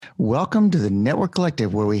Welcome to the Network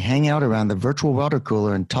Collective, where we hang out around the virtual water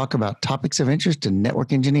cooler and talk about topics of interest to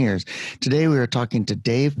network engineers. Today, we are talking to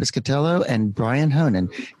Dave Piscatello and Brian Honan.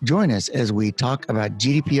 Join us as we talk about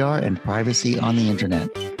GDPR and privacy on the internet.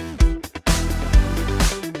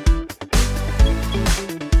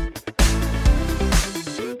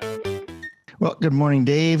 Well, good morning,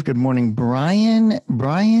 Dave. Good morning, Brian.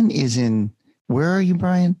 Brian is in... Where are you,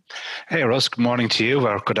 Brian? Hey, Russ. Good morning to you,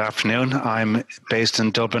 or good afternoon. I'm based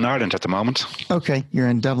in Dublin, Ireland at the moment. Okay, you're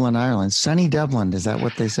in Dublin, Ireland. Sunny Dublin, is that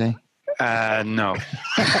what they say? No.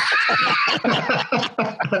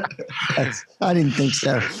 I didn't think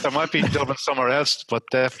so. There might be Dublin somewhere else, but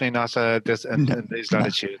definitely not in these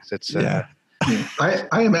latitudes. It's yeah.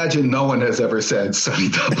 I imagine no one has ever said sunny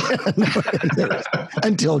Dublin.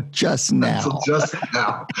 Until just now.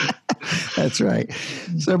 That's right.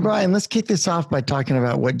 So, Brian, let's kick this off by talking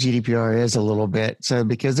about what GDPR is a little bit. So,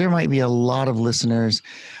 because there might be a lot of listeners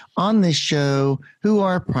on this show who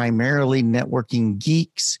are primarily networking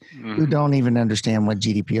geeks who don't even understand what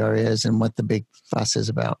GDPR is and what the big fuss is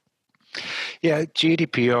about. Yeah,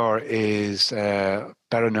 GDPR is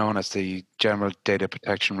better known as the General Data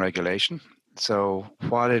Protection Regulation. So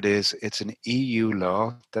what it is, it's an EU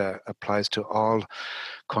law that applies to all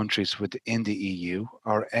countries within the EU,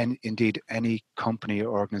 or indeed any company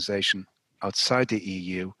or organization outside the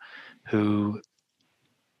EU who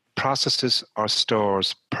processes or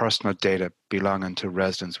stores personal data belonging to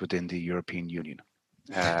residents within the European Union.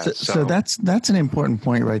 So that's an important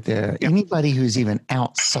point right there. Yep. Anybody who's even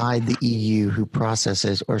outside the EU who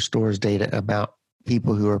processes or stores data about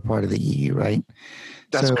people who are part of the EU, right?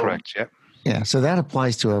 That's correct, yeah. Yeah, so that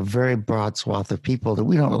applies to a very broad swath of people that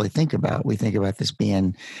we don't really think about. We think about this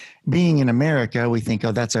being in America. We think,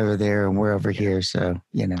 oh, that's over there and we're over here. So,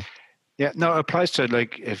 you know. Yeah, no, it applies to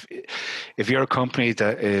like if you're a company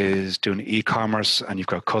that is doing e-commerce and you've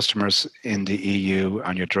got customers in the EU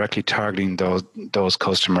and you're directly targeting those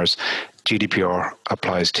customers, GDPR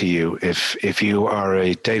applies to you. If you are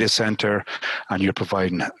a data center and you're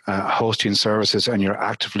providing hosting services and you're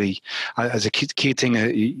actively, as a key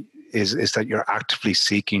thing is that you're actively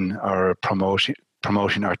seeking or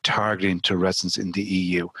promoting or targeting to residents in the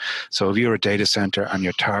EU. So if you're a data center and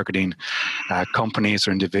you're targeting companies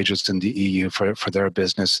or individuals in the EU for their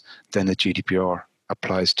business, then the GDPR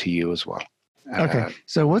applies to you as well. Okay.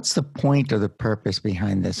 So what's the point or the purpose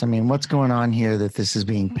behind this? I mean, what's going on here that this is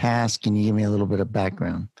being passed? Can you give me a little bit of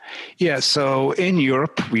background? Yeah. So in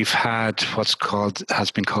Europe, we've had has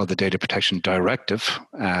been called the Data Protection Directive,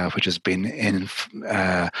 which has been in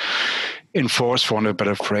force, for want of a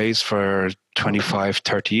better phrase, for 25,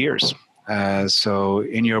 30 years. So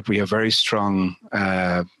in Europe, we have very strong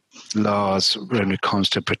laws when it comes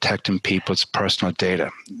to protecting people's personal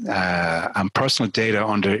data. And personal data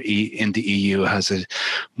in the EU has a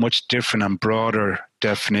much different and broader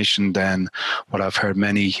definition than what I've heard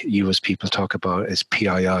many US people talk about as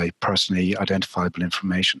PII, personally identifiable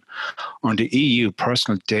information. Under EU,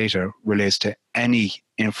 personal data relates to any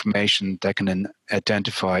information that can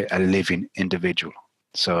identify a living individual.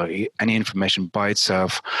 So any information by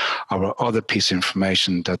itself or other piece of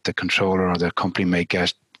information that the controller or the company may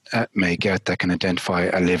get that can identify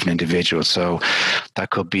a living individual. So that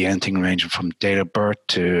could be anything ranging from date of birth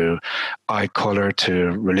to eye color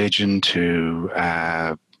to religion to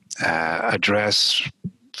address,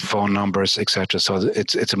 phone numbers, etc. So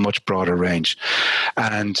it's a much broader range.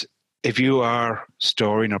 And if you are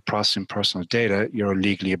storing or processing personal data, you're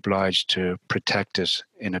legally obliged to protect it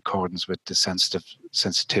in accordance with the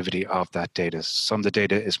sensitivity of that data. Some of the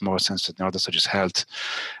data is more sensitive than others, such as health,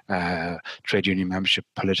 trade union membership,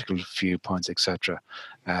 political viewpoints, etc.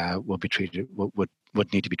 Would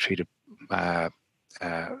need to be treated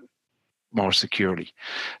more securely.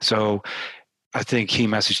 So I think key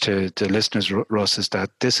message to listeners, Russ, is that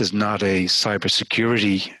this is not a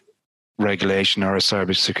cybersecurity regulation or a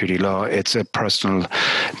cybersecurity law. It's a personal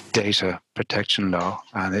data protection law,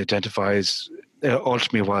 and it identifies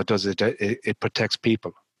ultimately what it does. It protects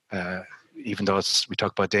people. Even though we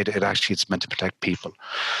talk about data, it's meant to protect people.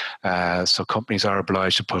 So companies are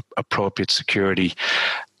obliged to put appropriate security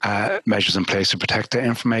measures in place to protect their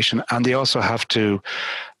information, and they also have to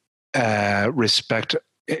respect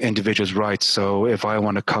individuals' rights. So if I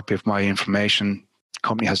want a copy of my information,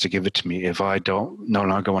 company has to give it to me. If I no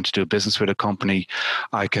longer want to do business with a company,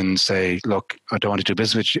 I can say, look, I don't want to do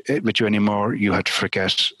business with you anymore. You have to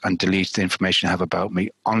forget and delete the information you have about me,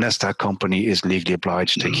 unless that company is legally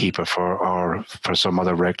obliged to keep it for some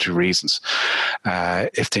other regulatory reasons.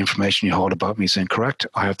 If the information you hold about me is incorrect,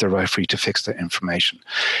 I have the right for you to fix that information.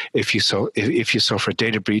 If you suffer a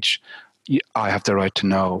data breach, I have the right to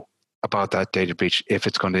know about that data breach if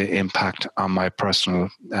it's going to impact on my personal,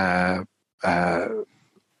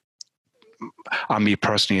 on me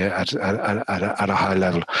personally at a high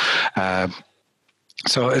level.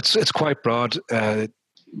 So it's quite broad. As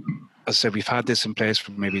I said, we've had this in place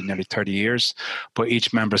for maybe nearly 30 years, but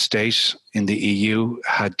each member state in the EU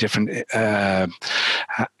had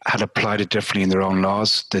applied it differently in their own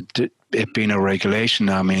laws. It being a regulation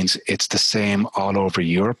now means it's the same all over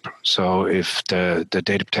Europe. So if the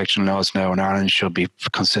data protection laws now in Ireland should be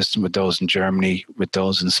consistent with those in Germany, with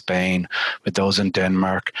those in Spain, with those in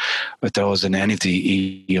Denmark, with those in any of the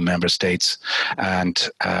EU member states. And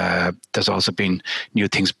there's also been new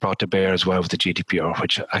things brought to bear as well with the GDPR,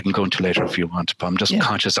 which I can go into later if you want. But I'm just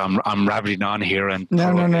conscious I'm rambling on here, and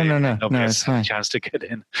no, it's fine. Chance to get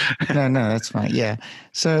in. no, that's fine. Yeah.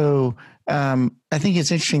 So I think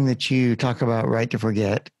it's interesting that you talk about right to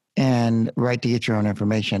forget and right to get your own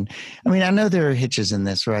information. I mean, I know there are hitches in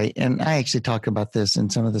this, right? And I actually talk about this in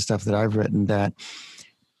some of the stuff that I've written, that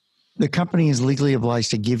the company is legally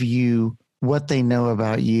obliged to give you what they know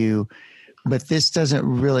about you, but this doesn't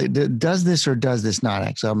really, does this or does this not?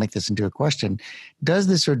 Actually, I'll make this into a question. Does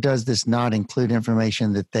this or does this not include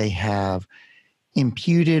information that they have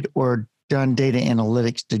imputed or done data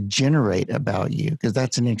analytics to generate about you? Because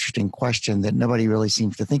that's an interesting question that nobody really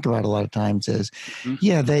seems to think about a lot of times. Is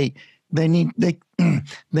they need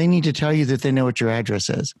to tell you that they know what your address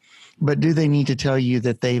is, but do they need to tell you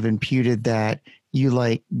that they've imputed that you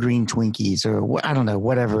like green Twinkies or I don't know,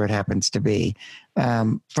 whatever it happens to be,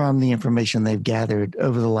 from the information they've gathered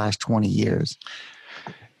over the last 20 years?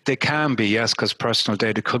 They can be, yes, because personal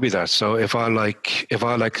data could be that. So if I like,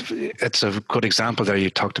 it's a good example there. You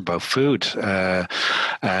talked about food.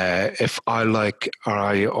 If I like or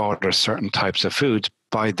I order certain types of food,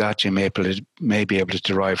 by that you may be able to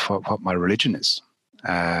derive what my religion is.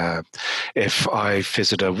 If I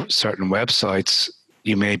visit certain websites,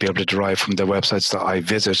 you may be able to derive from the websites that I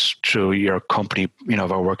visit through your company. You know,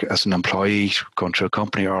 if I work as an employee going through a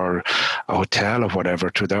company or a hotel or whatever,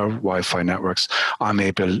 through their Wi-Fi networks, you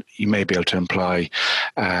may be able to imply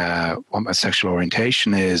what my sexual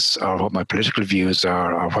orientation is, or what my political views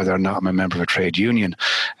are, or whether or not I'm a member of a trade union.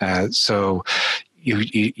 So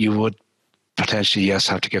you would potentially, yes,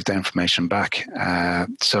 have to give that information back.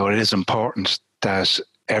 So it is important that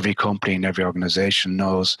every company and every organization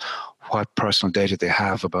knows what personal data they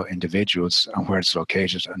have about individuals and where it's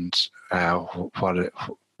located, and what it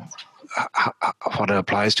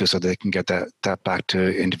applies to, so they can get that back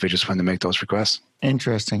to individuals when they make those requests.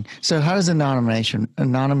 Interesting. So how does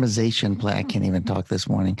anonymization play? I can't even talk this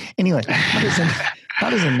morning. Anyway, how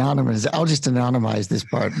does anonymous? I'll just anonymize this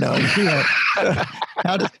part. No.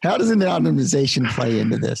 How does anonymization play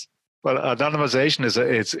into this? Well, anonymization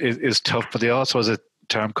is tough, but there also is a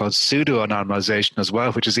term called pseudo-anonymization as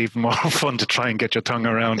well, which is even more fun to try and get your tongue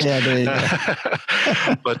around. Yeah, there you go.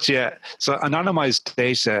 But yeah, so anonymized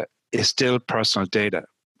data is still personal data,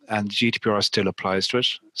 and GDPR still applies to it.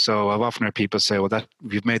 So I've often heard people say, well, that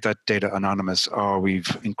we've made that data anonymous, or we've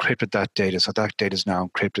encrypted that data, so that data is now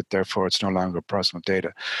encrypted, therefore it's no longer personal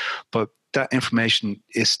data. But that information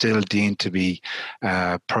is still deemed to be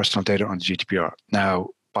personal data under GDPR. Now,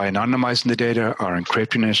 by anonymizing the data or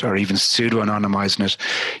encrypting it or even pseudo-anonymizing it,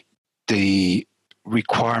 the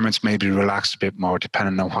requirements may be relaxed a bit more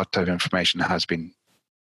depending on what type of information has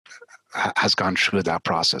gone through that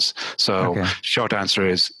process. So Short answer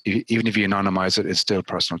is, even if you anonymize it, it's still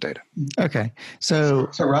personal data. Okay. So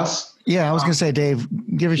Russ? Yeah, I was going to say, Dave,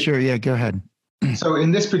 give us your, go ahead. So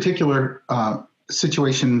in this particular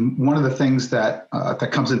situation, one of the things that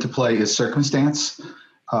comes into play is circumstance.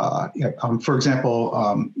 For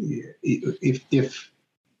example, if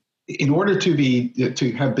in order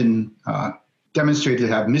to have been demonstrated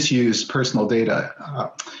to have misused personal data,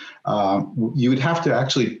 you would have to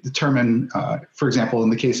actually determine, for example, in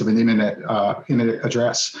the case of an internet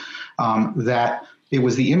address, that it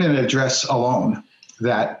was the internet address alone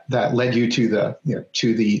that led you to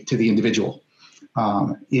the individual.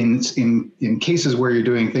 In cases where you're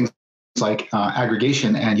doing things like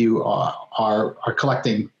aggregation, and you are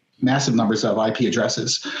collecting massive numbers of IP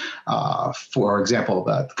addresses, for example,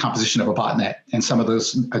 the composition of a botnet, and some of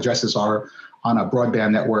those addresses are on a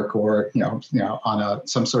broadband network or on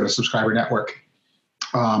some sort of subscriber network.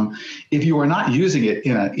 If you are not using it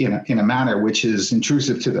in a manner which is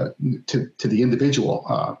intrusive to the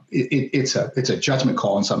individual, it's a judgment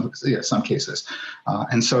call in some cases,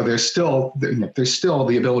 and so there's still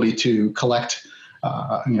the ability to collect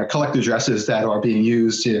addresses that are being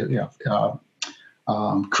used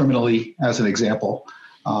criminally, as an example,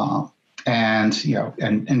 and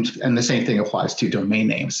the same thing applies to domain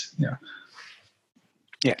names.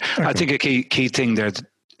 Yeah, okay. I think a key thing there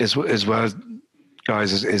is well,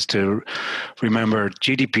 guys, is to remember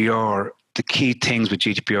GDPR. The key things with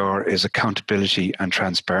GDPR is accountability and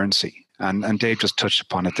transparency. And Dave just touched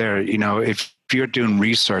upon it there. If you're doing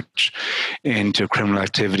research into criminal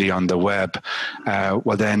activity on the web,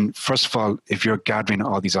 well then, first of all, if you're gathering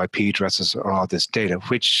all these IP addresses or all this data,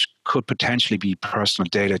 which could potentially be personal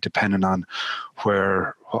data depending on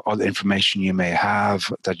where all the information you may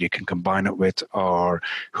have that you can combine it with or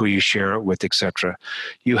who you share it with, etc.,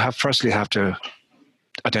 you firstly have to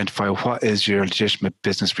identify what is your legitimate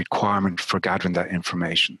business requirement for gathering that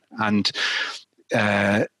information. And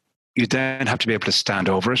you then have to be able to stand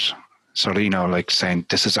over it. Sort of, like saying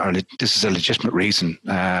this is a legitimate reason,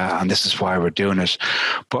 and this is why we're doing it.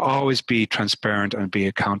 But always be transparent and be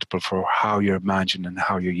accountable for how you're managing and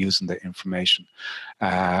how you're using the information,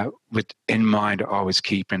 with in mind always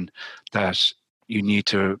keeping that you need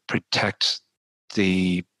to protect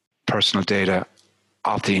the personal data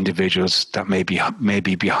of the individuals that may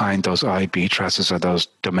be behind those IP addresses or those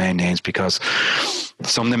domain names, because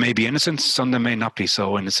some of them may be innocent, some of them may not be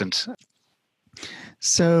so innocent.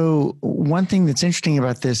 So one thing that's interesting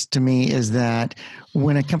about this to me is that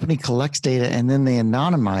when a company collects data and then they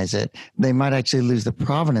anonymize it, they might actually lose the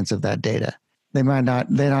provenance of that data. They may not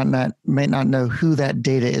know who that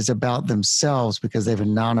data is about themselves because they've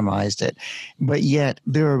anonymized it. But yet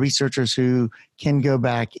there are researchers who can go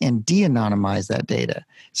back and de-anonymize that data.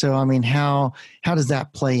 So, I mean, how does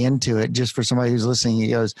that play into it? Just for somebody who's listening, he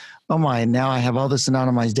goes, oh my, now I have all this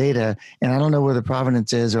anonymized data and I don't know where the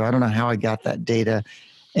provenance is, or I don't know how I got that data.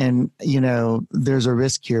 And, there's a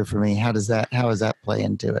risk here for me. How does that play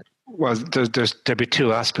into it? Well, there'll be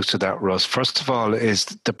two aspects to that, Russ. First of all is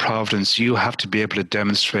the provenance. You have to be able to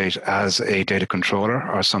demonstrate as a data controller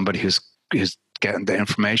or somebody who's getting the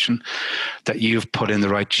information that you've put in the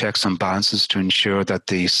right checks and balances to ensure that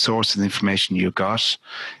the source of the information you got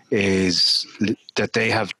is that they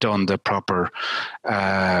have done the proper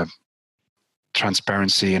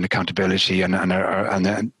transparency and accountability and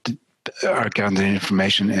are gathering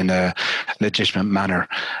information in a legitimate manner.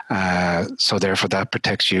 So therefore that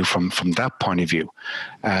protects you from that point of view.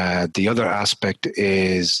 The other aspect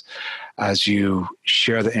is as you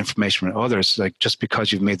share the information with others, like just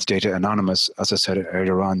because you've made the data anonymous, as I said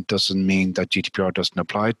earlier on, doesn't mean that GDPR doesn't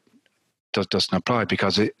apply,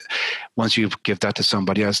 because once you give that to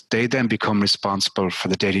somebody else, they then become responsible for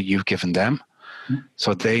the data you've given them.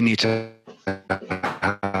 So they need to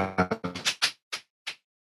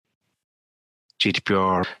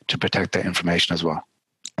GDPR to protect that information as well.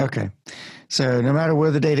 Okay. So no matter where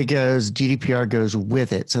the data goes, GDPR goes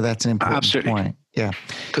with it. So that's an important point. Yeah.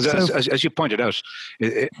 Because as you pointed out,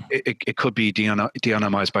 it could be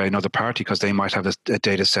de-anonymized by another party because they might have a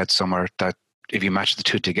data set somewhere that if you match the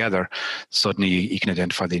two together, suddenly you can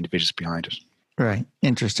identify the individuals behind it. Right.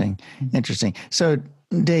 Interesting. So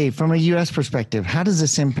Dave, from a U.S. perspective, how does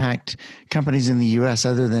this impact companies in the U.S.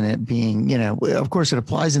 other than it being, of course it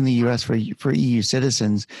applies in the U.S. for EU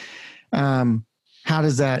citizens. How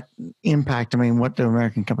does that impact? I mean, what do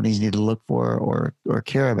American companies need to look for or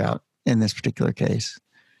care about in this particular case?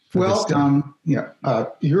 Well, the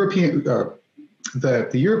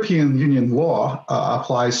European Union law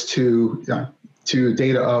applies to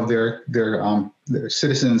data of their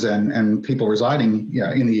citizens and people residing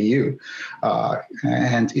in the EU.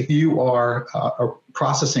 And if you are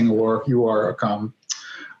processing or you are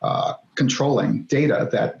controlling data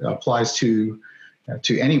that applies to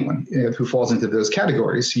anyone who falls into those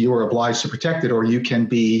categories, you are obliged to protect it, or you can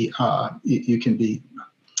be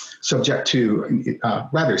subject to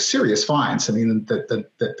rather serious fines. I mean,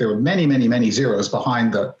 that there were many, many, many zeros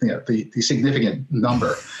behind the significant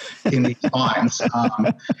number in these fines,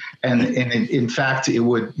 and in fact, it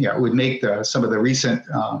would make some of the recent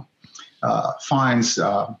fines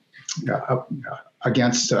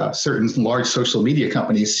against certain large social media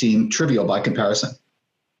companies seem trivial by comparison.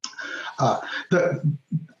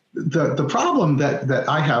 The problem that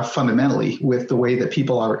I have fundamentally with the way that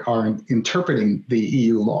people are interpreting the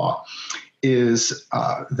EU law is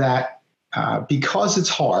that because it's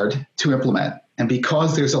hard to implement and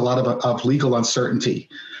because there's a lot of legal uncertainty,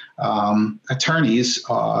 attorneys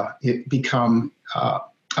become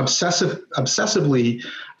obsessively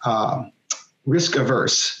risk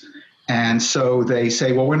averse. And so they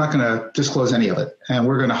say, well, we're not going to disclose any of it and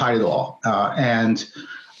we're going to hide it all. And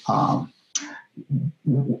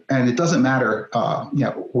it doesn't matter,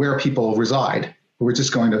 where people reside. We're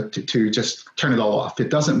just going to just turn it all off. It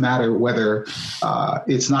doesn't matter whether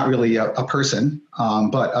it's not really a person,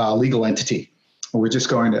 but a legal entity. We're just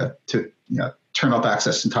going to turn off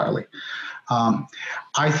access entirely.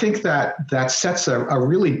 I think that sets a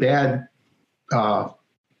really bad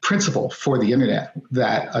principle for the internet,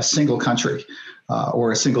 that a single country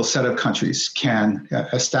or a single set of countries can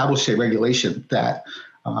establish a regulation that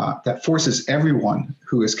forces everyone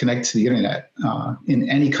who is connected to the internet in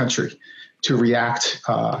any country to react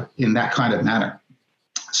in that kind of manner.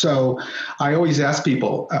 So I always ask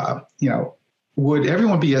people, would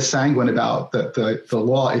everyone be as sanguine about the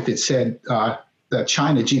law if it said the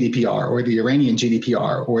China GDPR or the Iranian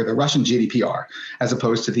GDPR or the Russian GDPR as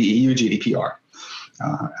opposed to the EU GDPR?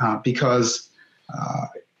 Because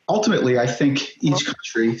ultimately, I think each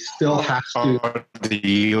country still has to. The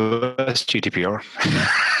US GDPR.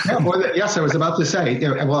 Yes, I was about to say.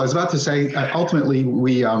 Ultimately,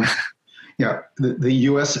 we, the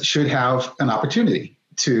US should have an opportunity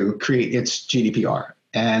to create its GDPR,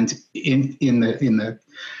 and in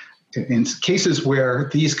cases where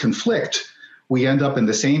these conflict, we end up in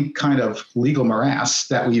the same kind of legal morass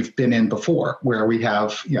that we've been in before, where we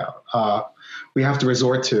have we have to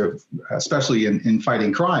resort to, especially in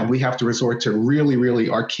fighting crime, we have to resort to really, really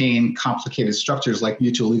arcane, complicated structures like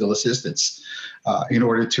mutual legal assistance in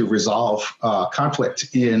order to resolve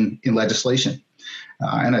conflict in legislation.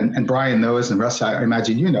 And Brian knows, and Russ, I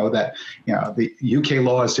imagine you know that the UK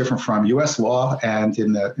law is different from US law, and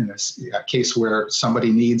in a case where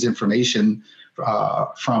somebody needs information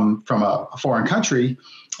from a foreign country,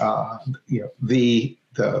 the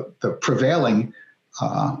prevailing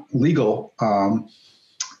legal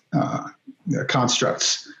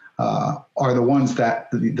constructs are the ones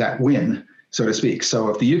that win, so to speak. So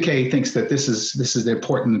if the UK thinks that this is an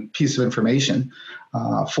important piece of information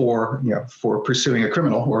for pursuing a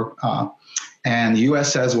criminal, and the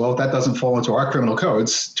US says, well, that doesn't fall into our criminal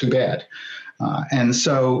codes, too bad. And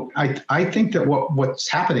so I think that what's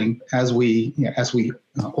happening as we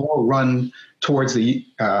all run towards the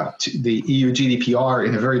EU GDPR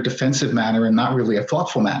in a very defensive manner and not really a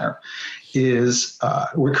thoughtful manner is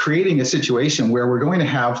we're creating a situation where we're going to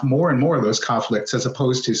have more and more of those conflicts as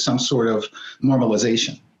opposed to some sort of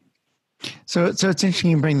normalization. So it's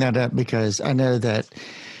interesting you bring that up, because I know that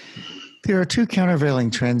there are two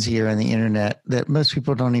countervailing trends here on the internet that most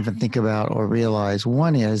people don't even think about or realize.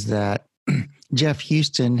 One is that Jeff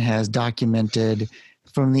Houston has documented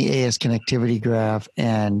from the AS connectivity graph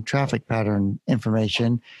and traffic pattern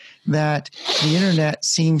information that the internet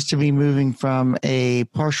seems to be moving from a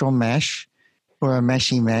partial mesh or a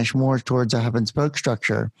meshy mesh more towards a hub and spoke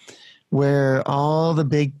structure, where all the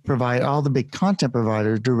big content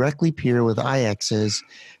providers directly peer with IXs,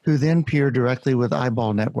 who then peer directly with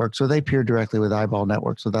eyeball networks. So they peer directly with eyeball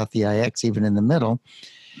networks without the IX even in the middle.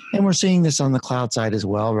 And we're seeing this on the cloud side as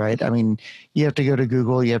well, right? I mean, you have to go to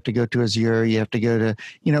Google, you have to go to Azure, you have to go to,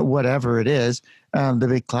 whatever it is, the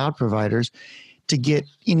big cloud providers, to get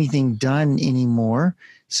anything done anymore.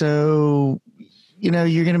 So, you're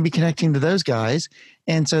going to be connecting to those guys.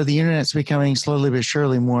 And so the internet's becoming slowly but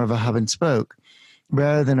surely more of a hub and spoke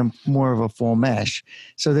rather than more of a full mesh.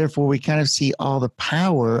 So therefore, we kind of see all the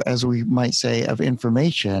power, as we might say, of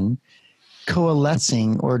information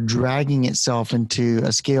coalescing or dragging itself into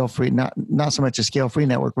a scale-free, not so much a scale-free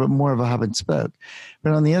network, but more of a hub and spoke.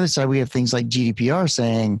 But on the other side, we have things like GDPR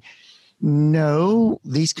saying, no,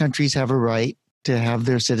 these countries have a right to have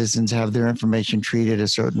their citizens have their information treated a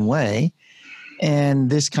certain way. And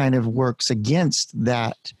this kind of works against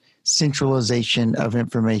that centralization of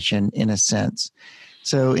information in a sense.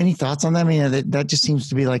 So any thoughts on that? I mean, that just seems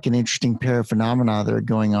to be like an interesting pair of phenomena that are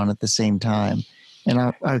going on at the same time.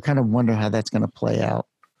 And I kind of wonder how that's going to play out.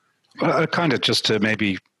 Well, kind of just to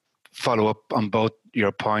maybe follow up on both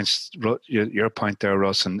your points, your point there,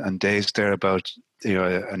 Russ, and Dave's there about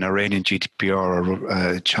an Iranian GDPR or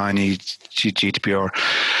a Chinese GDPR.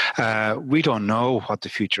 We don't know what the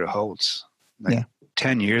future holds.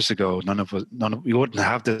 10 years ago, we wouldn't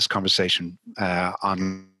have this conversation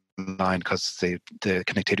online because the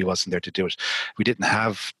connectivity wasn't there to do it. We didn't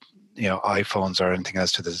have iPhones or anything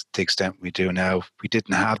else to the extent we do now. We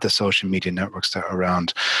didn't have the social media networks that are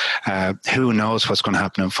around. Who knows what's going to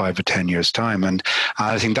happen in 5 or 10 years' time? And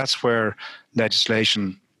I think that's where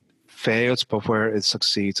legislation fails, but where it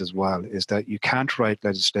succeeds as well, is that you can't write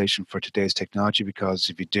legislation for today's technology,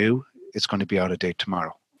 because if you do, it's going to be out of date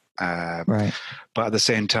tomorrow. Right. But at the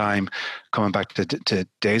same time, coming back to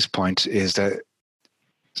Dave's point, is that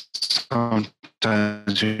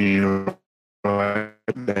sometimes you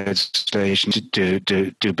legislation to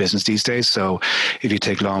do business these days. So if you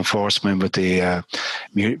take law enforcement with the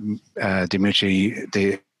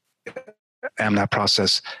MLAT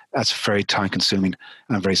process, that's very time consuming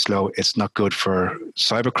and very slow. It's not good for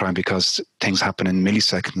cybercrime because things happen in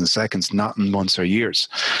milliseconds and seconds, not in months or years.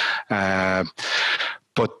 But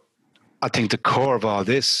I think the core of all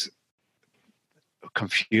this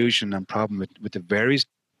confusion and problem with the various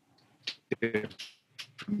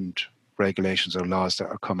different regulations or laws that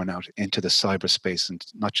are coming out into the cyberspace, and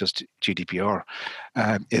not just GDPR,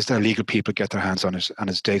 is that legal people get their hands on it. And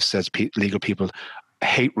as Dave says, legal people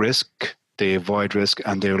hate risk, they avoid risk,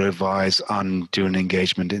 and they will advise on doing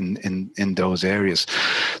engagement in those areas.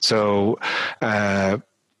 So,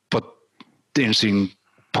 but the interesting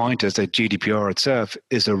point is that GDPR itself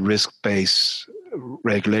is a risk-based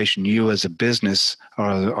regulation. You as a business or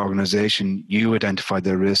an organization, you identify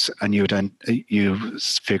the risks, and you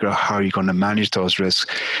figure out how you're going to manage those risks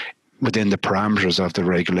within the parameters of the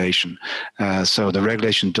regulation. So the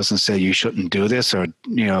regulation doesn't say you shouldn't do this, or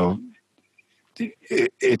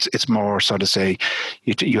it's more sort of say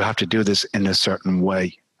you have to do this in a certain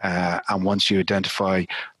way. And once you identify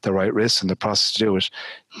the right risks and the process to do it,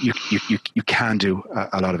 you can do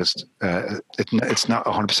a lot of it. It's not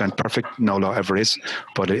 100% perfect. No law ever is,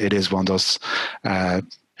 but it is one of those. I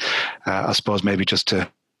suppose maybe just to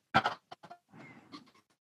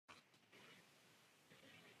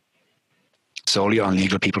solely on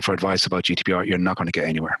legal people for advice about GDPR, you're not going to get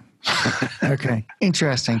anywhere. Okay,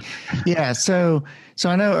 interesting. Yeah, so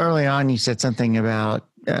I know early on you said something about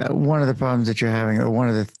one of the problems that you're having, or one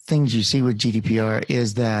of the things you see with GDPR,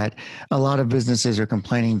 is that a lot of businesses are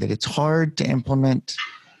complaining that it's hard to implement,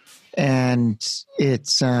 and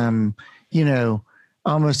it's almost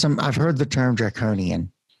I've heard the term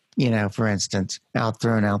draconian, for instance,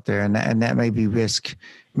 thrown out there, and that may be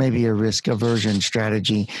maybe a risk aversion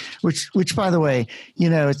strategy, which by the way,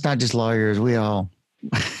 it's not just lawyers. We all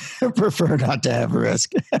prefer not to have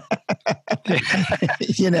risk. But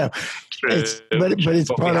it's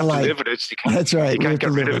part of life. That's right. You can't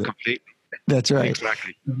get rid of it completely. That's right.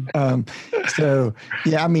 Exactly. So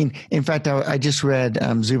yeah, I mean, in fact, I just read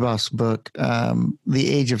Zuboff's book, The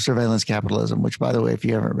Age of Surveillance Capitalism, which, by the way, if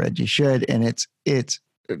you haven't read, you should. And it's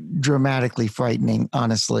dramatically frightening,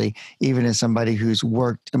 honestly, even as somebody who's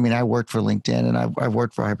worked. I mean, I worked for LinkedIn, and I've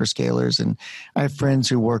worked for hyperscalers, and I have friends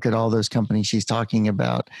who work at all those companies she's talking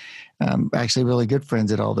about. Actually, really good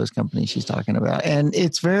friends at all those companies she's talking about. And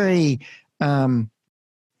it's very, but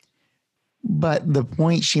the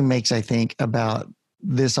point she makes, I think, about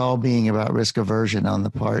this all being about risk aversion on the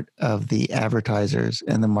part of the advertisers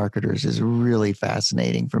and the marketers is really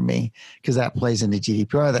fascinating for me, because that plays into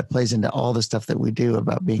GDPR, that plays into all the stuff that we do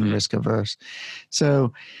about being risk averse.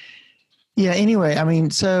 So yeah, anyway, I mean,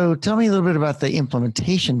 so tell me a little bit about the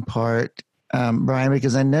implementation part, Brian,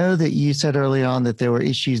 because I know that you said early on that there were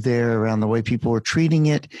issues there around the way people were treating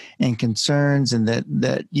it and concerns, and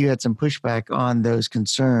that you had some pushback on those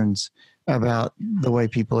concerns about the way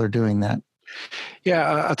people are doing that.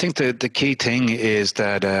 Yeah, I think the key thing is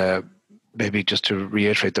that maybe just to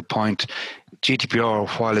reiterate the point, GDPR,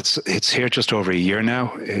 while it's here just over a year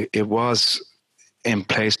now, it was in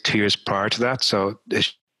place 2 years prior to that, so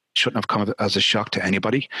it shouldn't have come as a shock to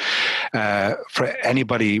anybody. For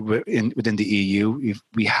anybody within the EU,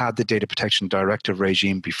 we had the data protection directive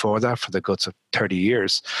regime before that for the guts of 30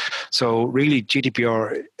 years. So really,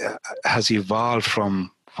 GDPR has evolved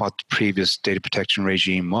from what the previous data protection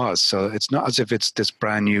regime was. So it's not as if it's this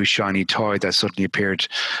brand new shiny toy that suddenly appeared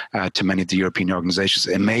to many of the European organizations.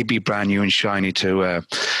 It may be brand new and shiny to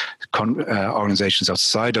organizations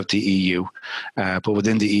outside of the EU, but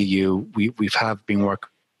within the EU, we've been working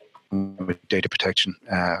with data protection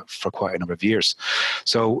for quite a number of years.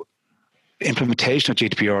 So implementation of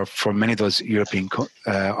GDPR for many of those European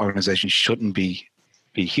organizations shouldn't be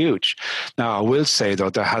huge. Now, I will say, though,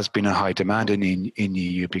 there has been a high demand in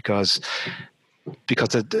EU because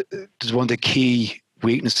there's one of the key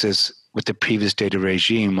weaknesses with the previous data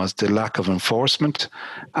regime was the lack of enforcement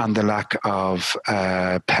and the lack of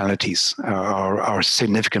penalties or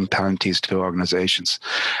significant penalties to organizations.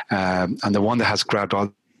 And the one that has grabbed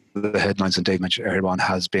all the headlines, and Dave mentioned earlier on,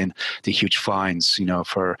 has been the huge fines.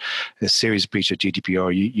 For a serious breach of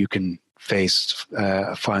GDPR, you can face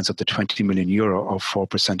fines up to €20 million or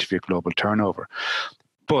 4% of your global turnover.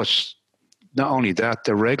 But not only that,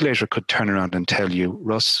 the regulator could turn around and tell you,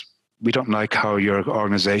 Russ, we don't like how your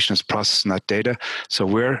organization is processing that data, so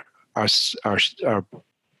we're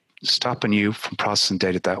stopping you from processing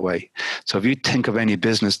data that way. So if you think of any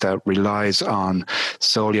business that relies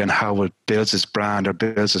solely on how it builds its brand or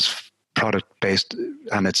builds its product based,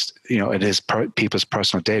 and it is people's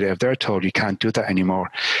personal data, if they're told you can't do that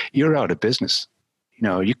anymore, you're out of business.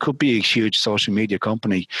 You could be a huge social media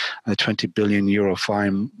company, and a €20 billion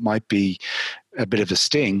fine might be a bit of a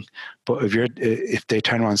sting. But if they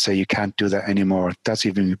turn around and say you can't do that anymore, that's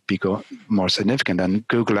even more significant. And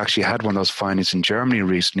Google actually had one of those findings in Germany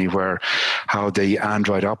recently, where how the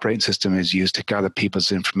Android operating system is used to gather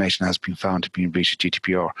people's information has been found to be in breach of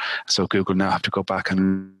GDPR. So Google now have to go back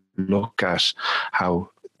and look at how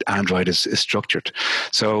Android is structured.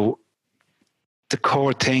 So the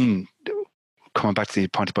core thing, coming back to the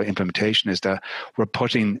point about implementation, is that we're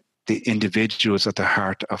putting the individuals at the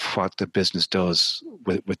heart of what the business does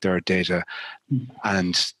with their data.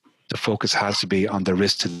 And the focus has to be on the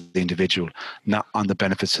risk to the individual, not on the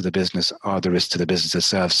benefits to the business or the risk to the business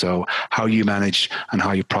itself. So how you manage and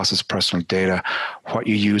how you process personal data, what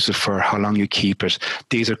you use it for, how long you keep it,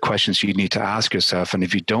 these are questions you need to ask yourself. And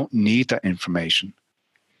if you don't need that information,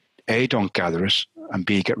 A, don't gather it, and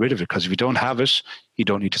B, get rid of it. Because if you don't have it, you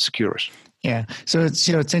don't need to secure it. Yeah. So it's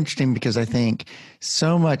interesting because I think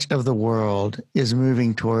so much of the world is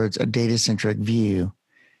moving towards a data-centric view.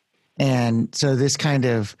 And so this kind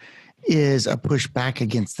of is a pushback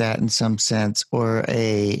against that in some sense, or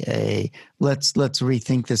let's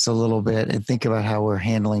rethink this a little bit and think about how we're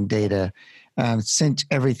handling data. Since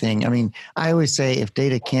everything, I mean, I always say if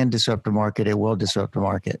data can disrupt a market, it will disrupt a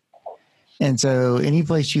market. And so any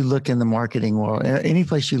place you look in the marketing world, any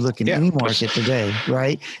place you look in any market today,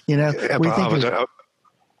 right? We think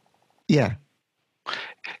Yeah.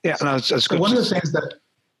 And I was one of the things that...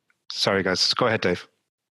 Sorry, guys. Go ahead, Dave.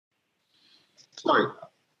 Sorry.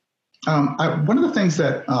 One of the things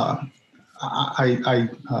that I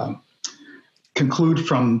conclude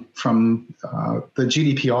from the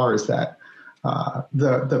GDPR is that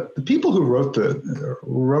the people who wrote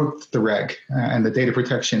the reg and the data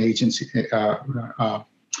protection agents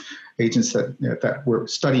that were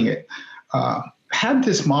studying it had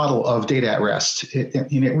this model of data at rest.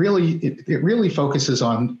 It really focuses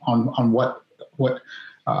on what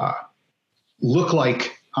look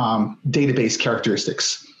like database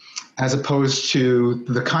characteristics, as opposed to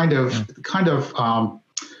the kind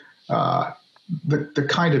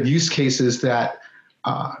of use cases that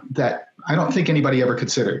I don't think anybody ever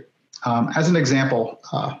considered. As an example,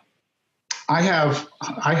 I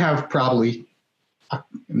have probably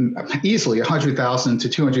easily 100,000 to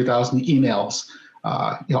 200,000 emails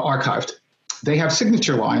archived. They have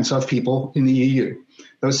signature lines of people in the EU.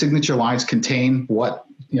 Those signature lines contain what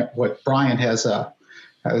Brian has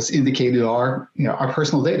indicated are our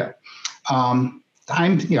personal data.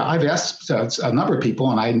 I've asked a number of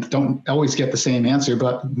people, and I don't always get the same answer,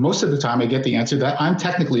 but most of the time I get the answer that I'm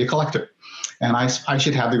technically a collector, and I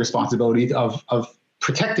should have the responsibility of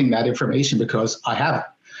protecting that information because I have it.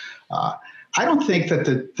 I don't think that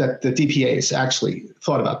the DPA has actually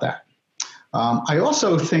thought about that. I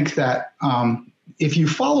also think that if you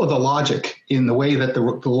follow the logic in the way that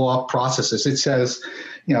the law processes, it says,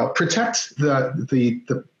 protect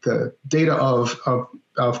the data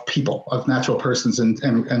of people, of natural persons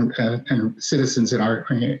and citizens in our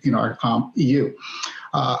EU.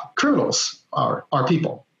 Criminals are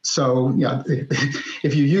people. So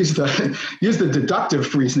if you use the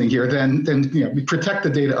deductive reasoning here, then we protect the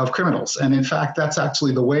data of criminals. And in fact, that's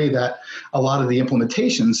actually the way that a lot of the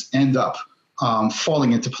implementations end up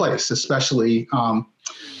falling into place, especially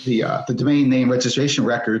the domain name registration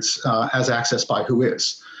records as accessed by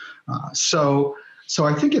Whois. So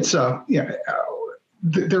I think it's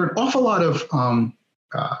there are an awful lot of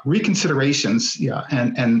reconsiderations,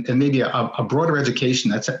 and maybe a broader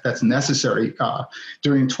education that's necessary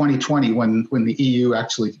during 2020 when the EU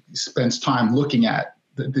actually spends time looking at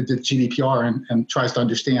the GDPR and tries to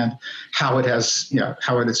understand how it has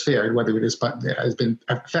fared, whether it has been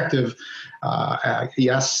effective.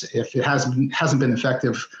 Yes, if it hasn't been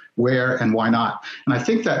effective, where and why not? And I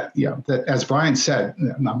think that that as Brian said,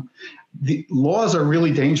 the laws are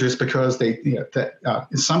really dangerous because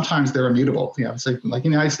sometimes they're immutable. So like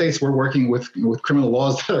in the United States, we're working with criminal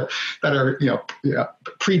laws that are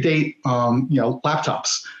predate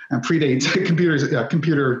laptops and predate computer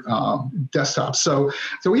desktops. So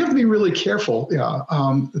we have to be really careful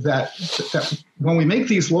that when we make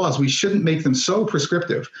these laws, we shouldn't make them so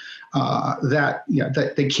prescriptive that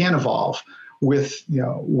they can evolve with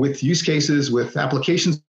use cases, with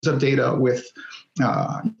applications of data, with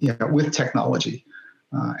technology.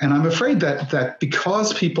 And I'm afraid that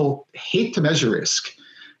because people hate to measure risk,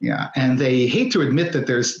 and they hate to admit that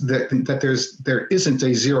there isn't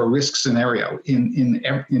a zero risk scenario in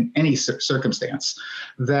any circumstance,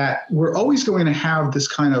 that we're always going to have this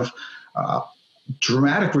kind of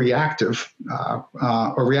dramatic reactive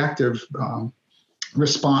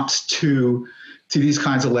response to to these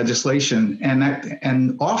kinds of legislation,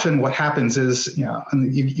 and often what happens is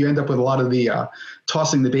you end up with a lot of the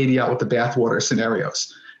tossing the baby out with the bathwater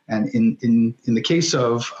scenarios. And in the case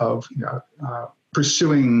of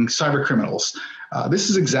pursuing cyber criminals, this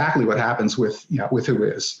is exactly what happens with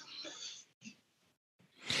Whois.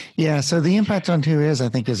 Yeah, so the impact on Whois, I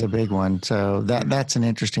think, is a big one. So that's an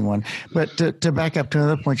interesting one. But to back up to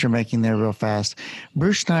another point you're making there real fast,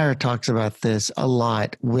 Bruce Schneier talks about this a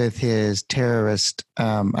lot with his terrorist.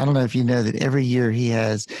 I don't know if you know that every year he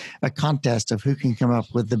has a contest of who can come up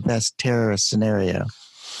with the best terrorist scenario.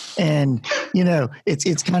 And,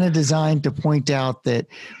 it's kind of designed to point out that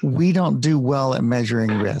we don't do well at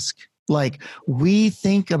measuring risk. Like, we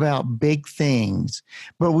think about big things,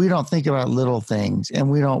 but we don't think about little things,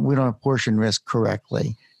 and we don't apportion risk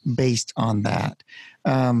correctly based on that.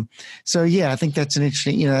 So yeah, I think that's an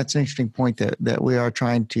interesting point that we are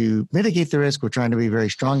trying to mitigate the risk. We're trying to be very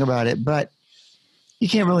strong about it, but you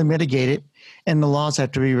can't really mitigate it, and the laws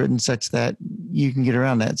have to be written such that you can get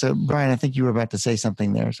around that. So Brian, I think you were about to say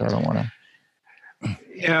something there, so I don't want to.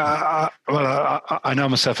 Yeah, I know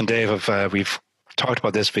myself and Dave we've talked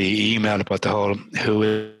about this via email about the whole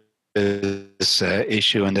Whois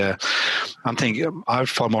issue, and I'm thinking I would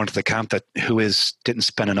fall more into the camp that Whois didn't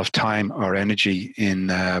spend enough time or energy in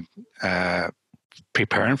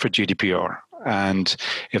preparing for GDPR, and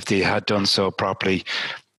if they had done so properly,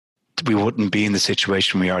 we wouldn't be in the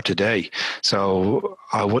situation we are today. So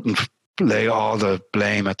I wouldn't lay all the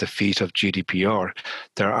blame at the feet of GDPR.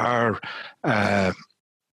 There are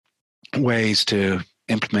ways to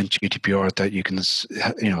implement GDPR that you can,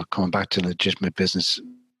 coming back to legitimate business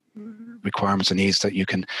requirements and needs, that you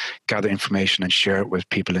can gather information and share it with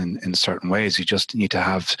people in certain ways. You just need to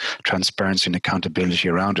have transparency and accountability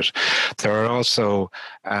around it. There are also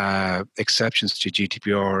exceptions to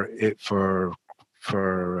GDPR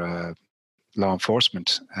for law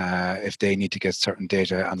enforcement. If they need to get certain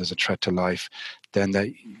data and there's a threat to life, then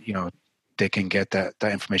they can get that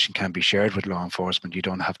information can be shared with law enforcement. You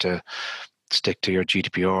don't have to stick to your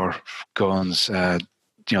GDPR guns. There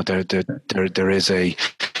is a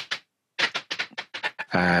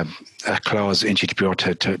clause in GDPR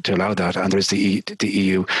to allow that, and there is the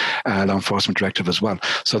EU law enforcement directive as well.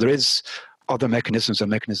 So there is other mechanisms in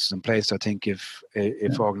place. I think if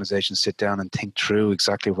organizations sit down and think through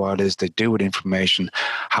exactly what it is they do with information,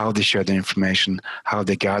 how they share the information, how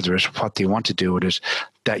they gather it, what they want to do with it,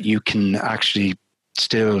 that you can actually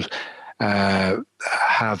still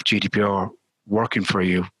have GDPR working for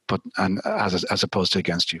you, but as opposed to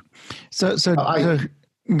against you. So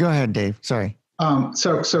go ahead, Dave. Sorry.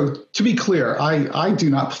 So to be clear, I do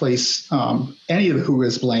not place any of the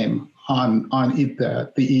Whois blame on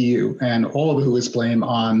the EU, and all of the Whois blame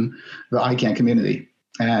on the ICANN community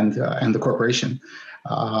and the corporation.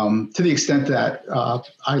 To the extent that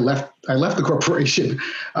I left the corporation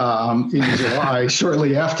in July,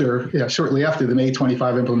 shortly after the May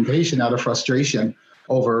 25 implementation, out of frustration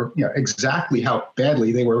over exactly how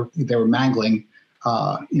badly they were mangling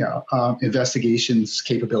investigations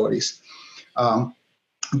capabilities. One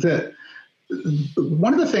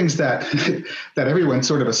of the things that everyone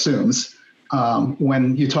sort of assumes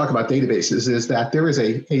when you talk about databases is that there is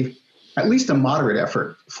at least a moderate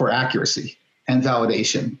effort for accuracy and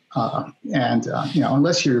validation.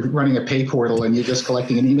 Unless you're running a pay portal and you're just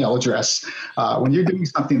collecting an email address, when you're doing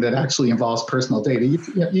something that actually involves personal data, you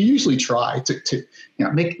usually try to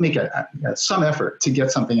make some effort to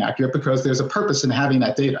get something accurate, because there's a purpose in having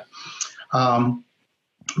that data.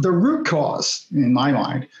 The root cause, in my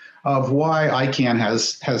mind, of why ICANN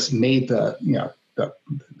has made the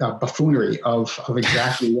buffoonery of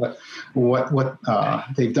exactly what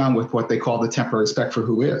they've done with what they call the temporary spec for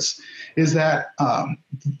Whois is that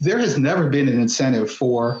there has never been an incentive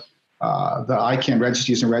for the ICANN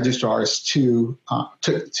registries and registrars to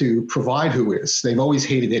provide Whois. They've always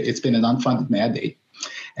hated it. It's been an unfunded mandate,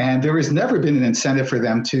 and there has never been an incentive for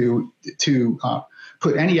them to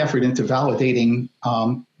put any effort into validating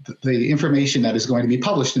the information that is going to be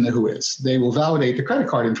published in the Whois. They will validate the credit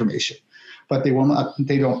card information, but they will not.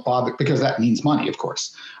 They don't bother, because that means money, of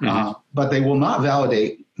course. Mm-hmm. But they will not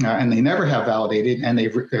validate, and they never have validated, and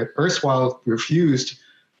they've erstwhile refused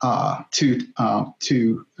to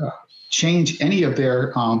change any of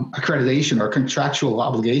their accreditation or contractual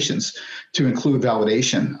obligations to include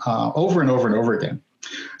validation over and over and over again.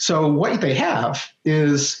 So what they have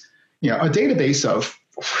is a database of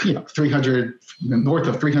 300 north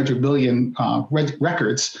of 300 million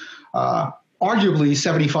records. Arguably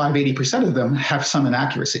 75-80% of them have some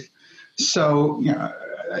inaccuracy. So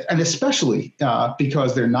and especially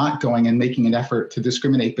because they're not going and making an effort to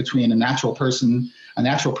discriminate between a natural person in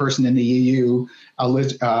the EU,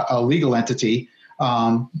 a legal entity.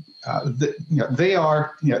 They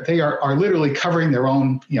are literally covering their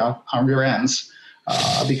own on rear ends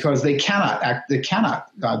because they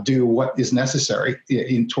cannot do what is necessary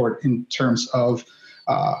in terms of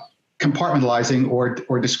compartmentalizing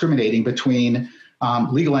or discriminating between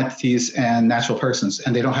legal entities and natural persons,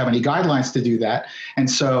 and they don't have any guidelines to do that. And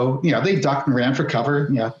so, they ducked and ran for cover,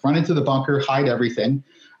 run into the bunker, hide everything.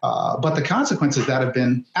 But the consequences that have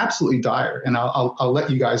been absolutely dire. And I'll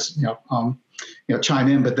let you guys, chime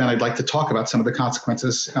in. But then I'd like to talk about some of the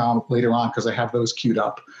consequences later on because I have those queued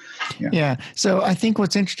up. Yeah. So I think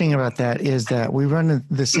what's interesting about that is that we run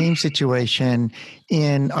the same situation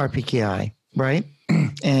in RPKI, right?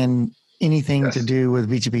 And anything to do with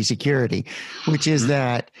B2B security, which is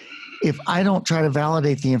that if I don't try to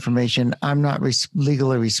validate the information, I'm not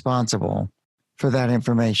legally responsible for that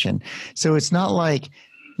information. So it's not like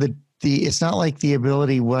it's not like the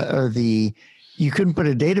ability you couldn't put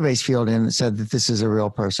a database field in that said that this is a real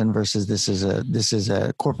person versus this is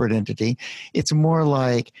a corporate entity. It's more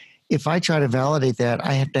like if I try to validate that,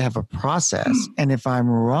 I have to have a process, and if I'm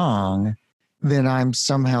wrong, then I'm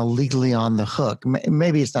somehow legally on the hook.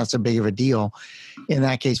 Maybe it's not so big of a deal in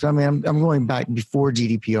that case. But I mean, I'm going back before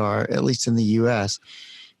GDPR, at least in the US,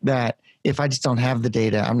 that if I just don't have the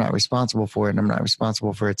data, I'm not responsible for it, and I'm not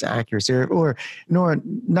responsible for its accuracy, nor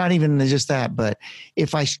not even just that, but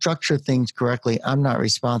if I structure things correctly, I'm not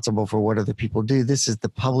responsible for what other people do. This is the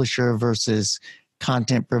publisher versus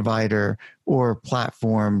content provider or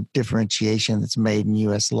platform differentiation that's made in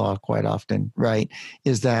US law quite often, right?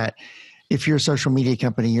 Is that if you're a social media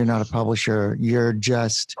company, you're not a publisher, you're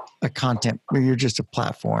just you're just a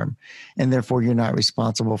platform, and therefore you're not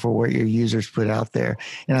responsible for what your users put out there.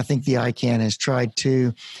 And I think the ICANN has tried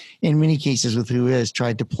to, in many cases with Whois,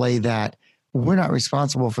 tried to play that we're not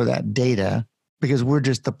responsible for that data because we're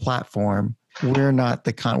just the platform. We're not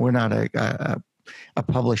a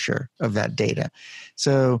publisher of that data.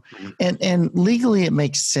 So, and legally it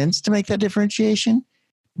makes sense to make that differentiation.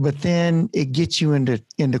 But then it gets you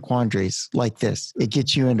into quandaries like this. It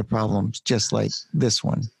gets you into problems just like this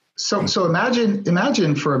one. So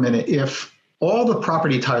imagine for a minute if all the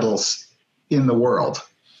property titles in the world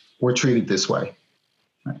were treated this way.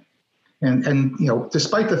 Right? And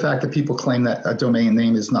despite the fact that people claim that a domain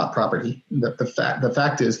name is not property, the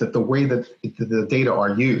fact is that the way that the data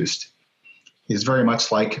are used is very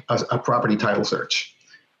much like a property title search.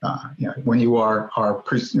 When you are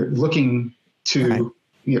looking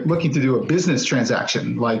to do a business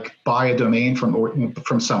transaction, like buy a domain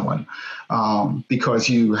from someone, because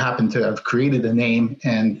you happen to have created a name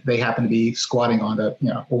and they happen to be squatting on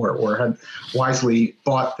or had wisely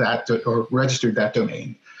bought that or registered that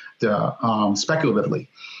domain speculatively.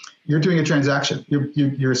 You're doing a transaction.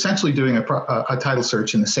 You're essentially doing a title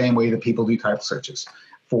search in the same way that people do title searches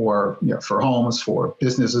for homes, for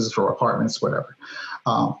businesses, for apartments, whatever.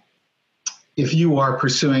 If you are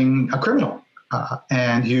pursuing a criminal,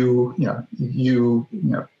 and you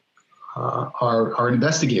are an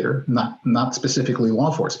investigator, not specifically law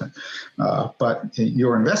enforcement, but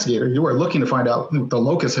you're an investigator. You are looking to find out the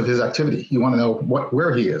locus of his activity. You want to know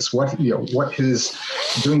where he is, what his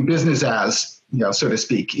doing business as, so to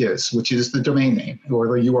speak, is, which is the domain name or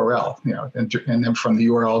the URL, and then from the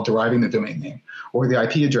URL deriving the domain name or the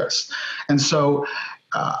IP address, and so.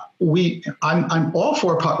 I'm all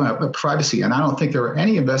for privacy, and I don't think there are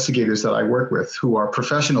any investigators that I work with who are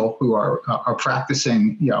professional, who are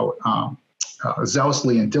practicing,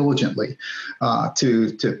 zealously and diligently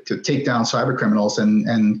to take down cyber criminals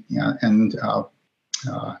and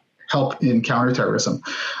help in counterterrorism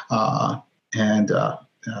and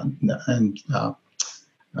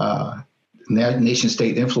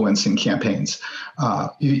nation-state influencing campaigns.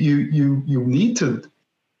 You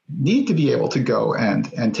need to be able to go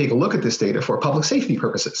and take a look at this data for public safety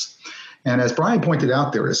purposes. And as Brian pointed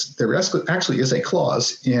out, there actually is a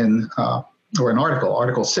clause in, or an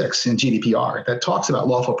Article 6 in GDPR that talks about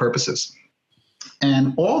lawful purposes.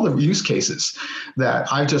 And all the use cases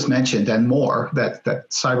that I just mentioned and more that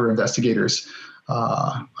cyber investigators,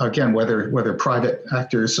 again, whether private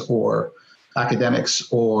actors or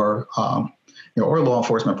academics or law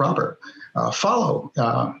enforcement proper, fall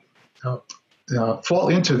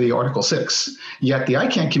into the Article 6. Yet the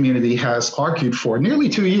ICANN community has argued for nearly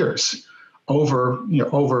 2 years over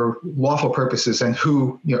lawful purposes and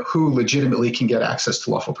who legitimately can get access to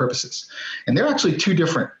lawful purposes. And they're actually two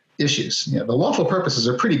different issues. The lawful purposes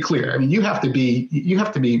are pretty clear. I mean, you have to be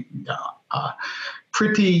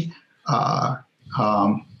pretty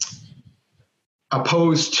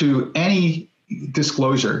opposed to any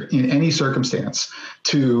disclosure in any circumstance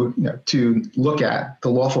to look at the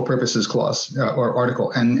lawful purposes clause or article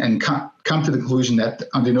and come to the conclusion that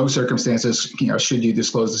under no circumstances should you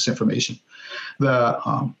disclose this information.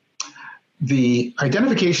 The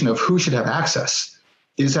identification of who should have access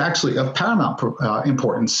is actually of paramount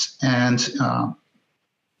importance, and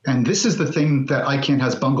this is the thing that ICANN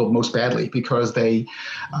has bungled most badly, because they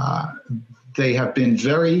have been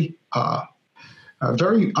very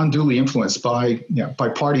unduly influenced by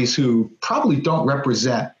parties who probably don't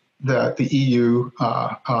represent the EU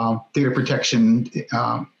data protection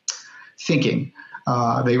thinking.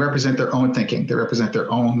 They represent their own thinking. They represent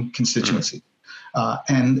their own constituency.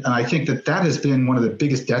 And I think that has been one of the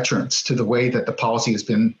biggest detriments to the way that the policy has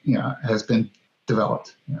been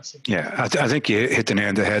developed. Yes. Yeah, I think you hit the nail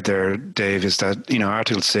on the head there, Dave. Is that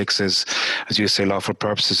Article 6 is, as you say, lawful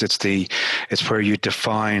purposes. It's where you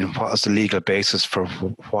define what is the legal basis for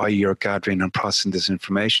why you're gathering and processing this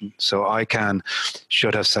information. So ICANN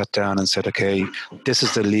should have sat down and said, okay, this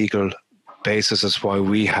is the legal basis as why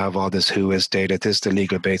we have all this WHOIS data. This is the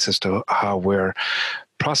legal basis to how we're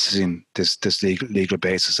processing this legal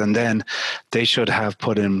basis, and then they should have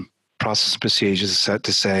put in process procedures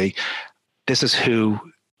to say this is who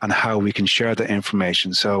and how we can share the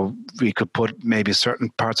information. So we could put maybe certain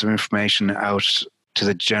parts of information out to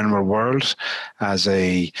the general world as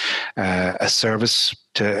a service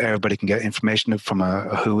to everybody can get information from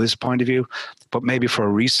a WHOIS point of view. But maybe for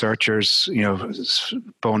researchers,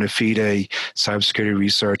 bona fide cybersecurity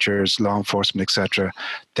researchers, law enforcement, etc.,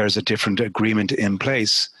 there's a different agreement in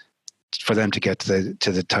place for them to get to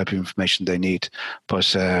the type of information they need.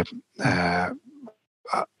 But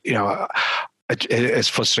it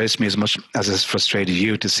frustrates me as much as it's frustrated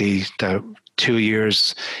you to see that 2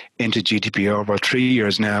 years into GDPR, well, 3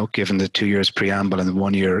 years now, given the 2 years preamble and the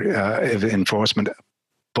 1 year enforcement,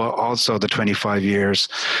 but also the 25 years,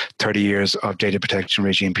 30 years of data protection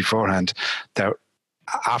regime beforehand, that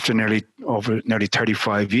after nearly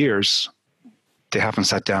 35 years, they haven't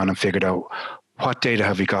sat down and figured out what data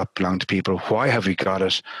have we got belong to people, why have we got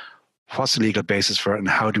it, what's the legal basis for it, and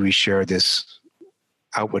how do we share this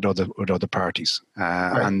out with other parties.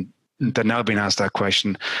 Right. And they're now being asked that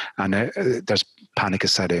question, and there's panic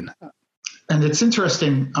is set in. And it's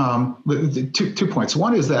interesting, two points.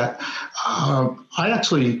 One is that I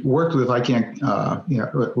actually worked with ICANN,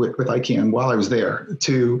 with ICANN while I was there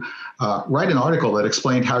to write an article that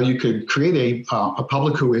explained how you could create a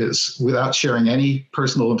public WHOIS without sharing any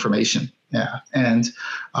personal information. Yeah, and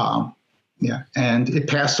it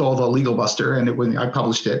passed all the legal muster, and I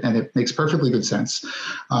published it, and it makes perfectly good sense.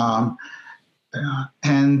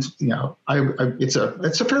 It's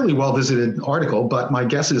a fairly well visited article, but my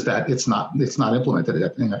guess is that it's not implemented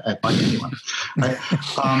by anyone. Right?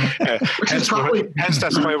 Hence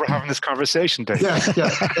that's why we're having this conversation, Dave. Yes.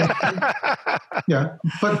 Yeah.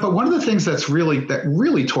 But one of the things that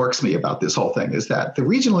really torques me about this whole thing is that the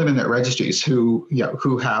regional internet registries who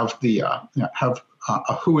have have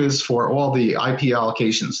a WHOIS for all the IP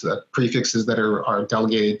allocations, the prefixes that are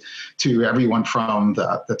delegated to everyone from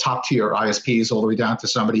the top tier ISPs all the way down to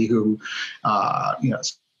somebody who,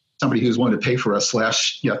 somebody who's willing to pay for a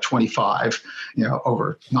 /25,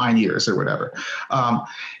 over 9 years or whatever.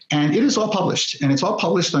 And it is all published, and it's all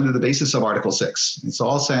published under the basis of Article 6. It's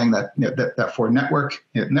all saying that that for network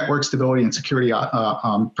stability and security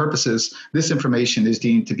purposes, this information is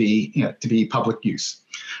deemed to be public use.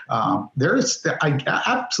 I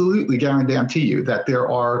absolutely guarantee you that there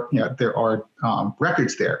are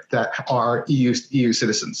records there that are EU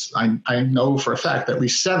citizens. I know for a fact that at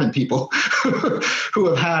least 7 people who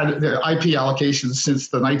have had their IP allocations since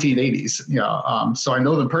the 1980s. So I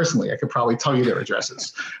know them personally. I could probably tell you their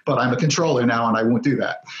addresses, but I'm a controller now, and I won't do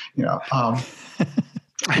that.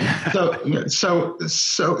 So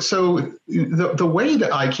the way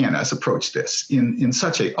that ICANN has approached this in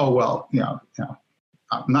such a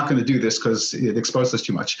I'm not going to do this because it exposes us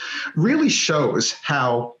too much, really shows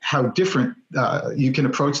how different you can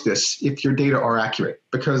approach this if your data are accurate.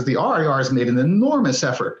 Because the RIR has made an enormous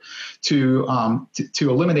effort to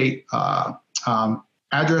eliminate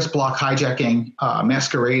address block hijacking,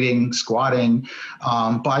 masquerading, squatting,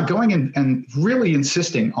 by going and really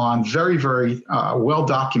insisting on very, very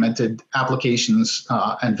well-documented applications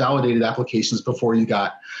and validated applications before you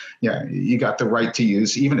got the right to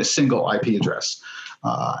use even a single IP address.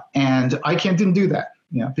 And ICANN didn't do that.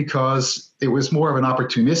 because it was more of an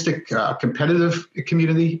opportunistic, competitive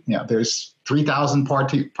community. There's 3,000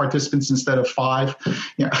 participants instead of 5.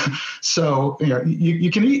 So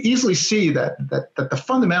you can easily see that the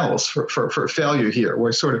fundamentals for failure here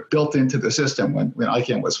were sort of built into the system when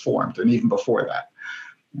ICANN was formed, and even before that.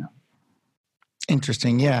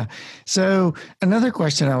 Interesting. Yeah. So another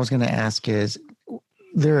question I was going to ask is,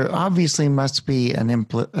 there obviously must be an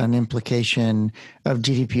implication of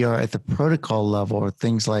GDPR at the protocol level, or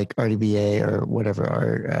things like RDBA or whatever,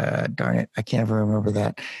 or darn it, I can't ever remember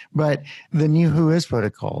that. But the new WHOIS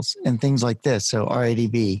protocols and things like this, so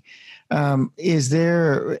RADB, has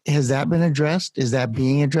that been addressed? Is that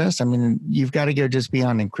being addressed? I mean, you've got to go just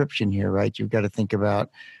beyond encryption here, right? You've got to think about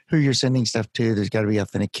who you're sending stuff to. There's got to be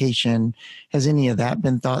authentication. Has any of that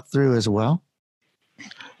been thought through as well?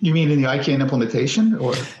 You mean in the ICANN implementation,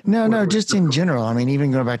 or no, just in general? I mean, even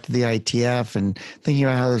going back to the IETF and thinking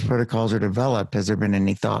about how those protocols are developed, has there been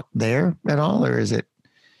any thought there at all, or is it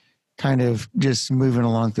kind of just moving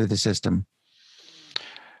along through the system?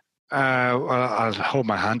 Well, I'll hold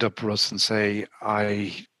my hand up, Russ, and say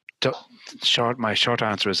my short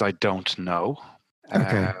answer is I don't know.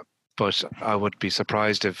 Okay. But I would be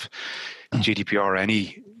surprised if GDPR or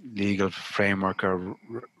any legal framework or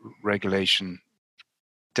regulation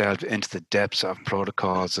delve into the depths of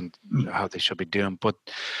protocols and how they should be doing. But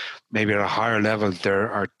maybe at a higher level, there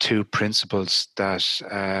are 2 principles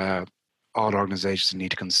that all organizations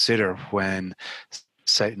need to consider when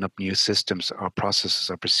setting up new systems or processes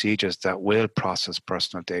or procedures that will process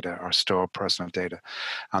personal data or store personal data.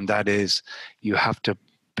 And that is, you have to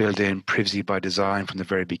build in privacy by design from the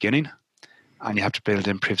very beginning, and you have to build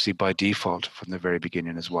in privacy by default from the very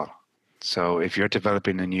beginning as well. So if you're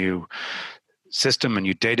developing a new system, a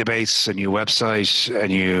new database, a new website, a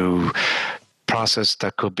new process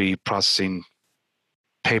that could be processing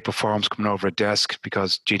paper forms coming over a desk,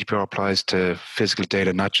 because GDPR applies to physical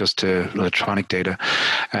data, not just to electronic data,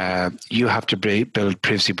 you have to build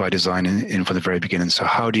privacy by design in from the very beginning. So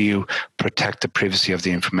how do you protect the privacy of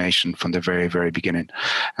the information from the very, very beginning?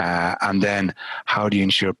 And then how do you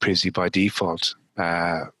ensure privacy by default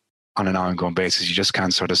on an ongoing basis? You just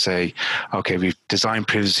can't sort of say, okay, we've designed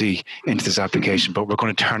privacy into this application, but we're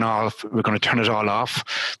going to turn it all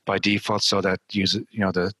off by default so that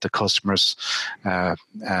the customer's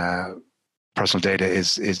personal data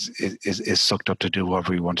is sucked up to do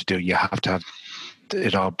whatever we want to do. You have to have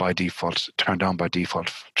it all by default, turned on by default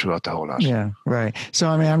throughout the whole lot. Yeah, right. So,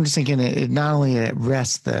 I mean, I'm just thinking it not only at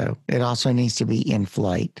rest, though, it also needs to be in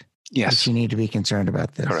flight. Yes. But you need to be concerned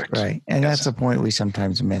about this. Correct. Right. And that's the point we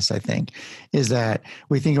sometimes miss, I think, is that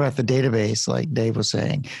we think about the database, like Dave was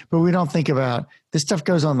saying, but we don't think about this stuff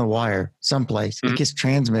goes on the wire someplace. Mm-hmm. It gets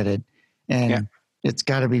transmitted, and it's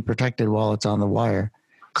got to be protected while it's on the wire.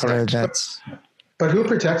 Correct. So but who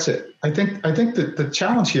protects it? I think that the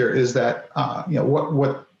challenge here is that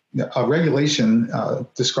what a regulation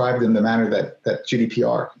described in the manner that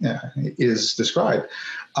GDPR is described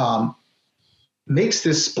makes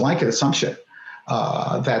this blanket assumption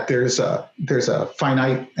that there's a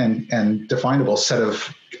finite and definable set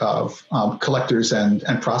of collectors and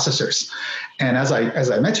processors. And as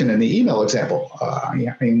I mentioned in the email example, I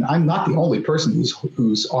mean, I'm not the only person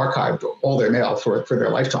who's archived all their mail for their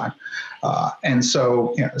lifetime, and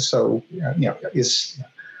so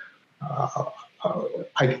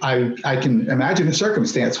I can imagine a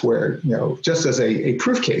circumstance where, just as a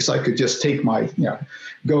proof case, I could just take my,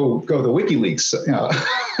 go the WikiLeaks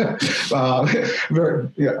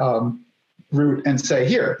route and say,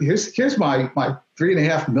 here's my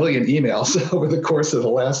 3.5 million emails over the course of the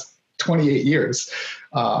last 28 years.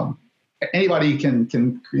 Anybody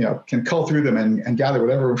can cull through them and gather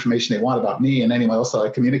whatever information they want about me and anyone else that I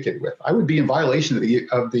communicated with. I would be in violation of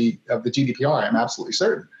the GDPR. I'm absolutely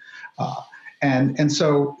certain. And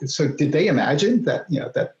so did they imagine that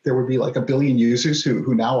that there would be like 1 billion users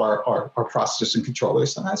who now are processors and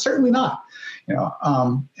controllers? Certainly not.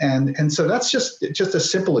 And so that's just a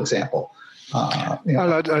simple example.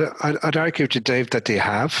 Well, I'd argue to Dave that they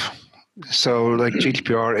have. So like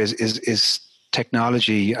GDPR is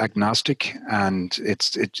technology agnostic, and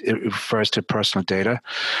it refers to personal data.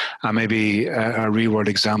 And maybe a real world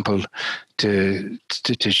example to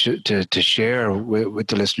share with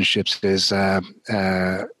the listenerships is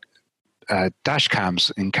dash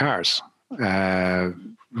cams in cars.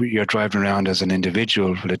 You're driving around as an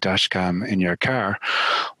individual with a dash cam in your car.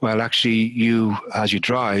 Well, actually, you, as you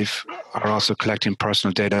drive, are also collecting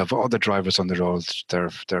personal data of other drivers on the road, their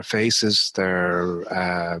faces, their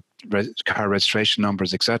car registration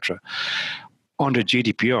numbers, etc. Under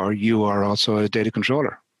GDPR, you are also a data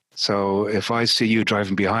controller. So if I see you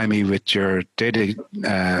driving behind me with your data,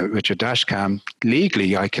 with your dash cam,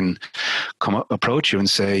 legally I can approach you and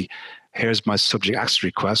say, here's my subject access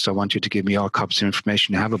request. I want you to give me all copies of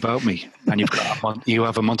information you have about me, and you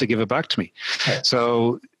have a month to give it back to me.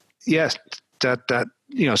 So yes, that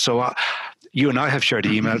so. You and I have shared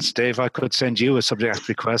emails, Dave. I could send you a subject access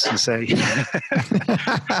request and say,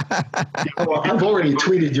 well, I've already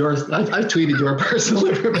tweeted yours. I've tweeted your personal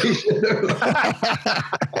information.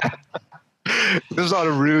 This is all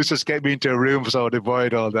a ruse. Just get me into a room so I'd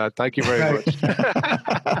avoid all that. Thank you very much.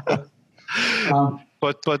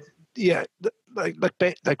 But yeah, like what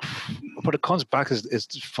it comes back is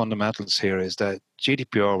the fundamentals here is that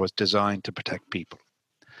GDPR was designed to protect people.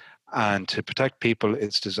 And to protect people,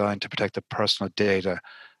 it's designed to protect the personal data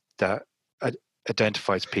that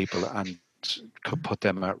identifies people and could put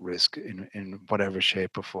them at risk in whatever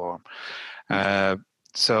shape or form.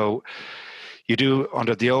 So you do,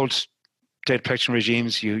 under the old data protection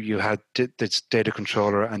regimes, you had this data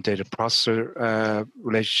controller and data processor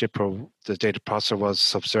relationship, or the data processor was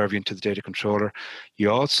subservient to the data controller. You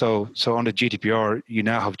also, so under GDPR, you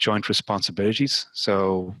now have joint responsibilities.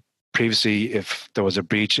 So previously, if there was a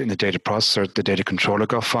breach in the data processor, the data controller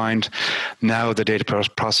got fined. Now the data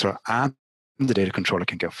processor and the data controller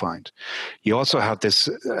can get fined. You also have this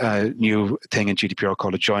new thing in GDPR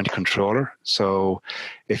called a joint controller. So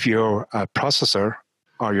if you're a processor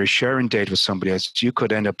or you're sharing data with somebody else, you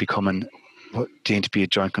could end up becoming deemed to be a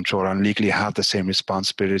joint controller and legally have the same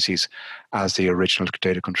responsibilities as the original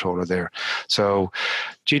data controller there. So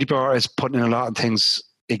GDPR is putting in a lot of things,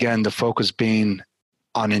 again, the focus being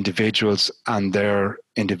on individuals and their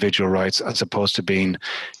individual rights, as opposed to being,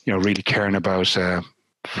 really caring about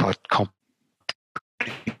what companies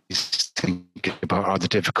think about are the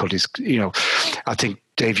difficulties. I think,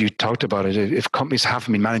 Dave, you talked about it. If companies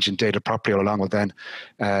haven't been managing data properly all along, well then,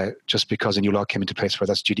 just because a new law came into place,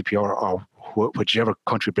 whether that's GDPR or whichever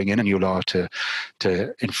country bring in a new law to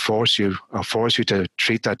enforce you or force you to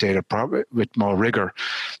treat that data with more rigor,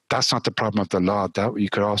 that's not the problem of the law. That you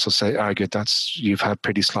could also argue that's you've had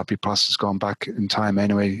pretty sloppy process going back in time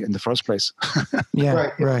anyway in the first place.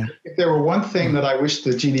 Yeah, right. If there were one thing that I wish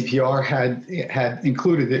the GDPR had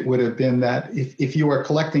included, it would have been that if you are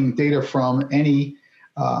collecting data from any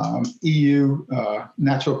EU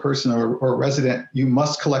natural person or resident, you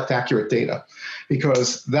must collect accurate data,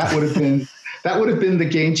 because that would have been the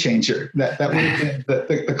game changer. That would have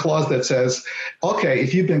been the clause that says, okay,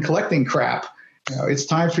 if you've been collecting crap, it's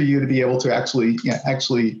time for you to be able to actually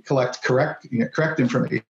collect correct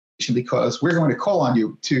information, because we're going to call on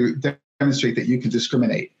you to demonstrate that you can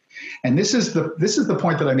discriminate. And this is the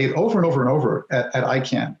point that I made over and over and over at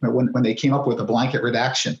ICANN when they came up with a blanket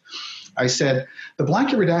redaction. I said the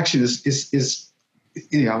blanket redaction is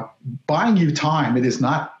buying you time. It is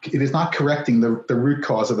not correcting the root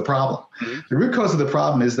cause of the problem. Mm-hmm. The root cause of the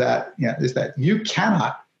problem is that you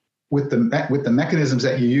cannot, with the mechanisms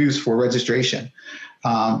that you use for registration,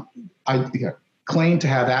 claim to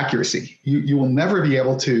have accuracy. You will never be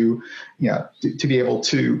able to be able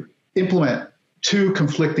to implement two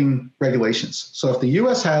conflicting regulations. So if the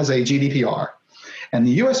U.S. has a GDPR, and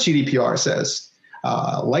the U.S. GDPR says,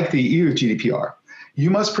 like the EU GDPR, you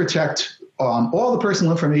must protect all the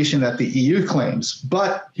personal information that the EU claims,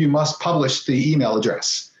 but you must publish the email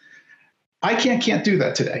address. ICANN can't do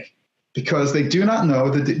that today, because they do not know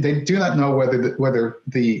whether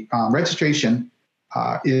the registration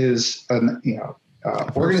is an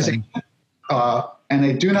organization, and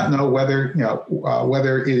they do not know whether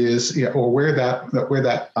it is or where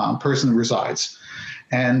that person resides.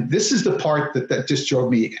 And this is the part that just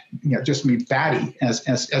drove me, just me batty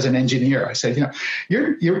as an engineer. I said,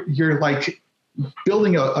 you're like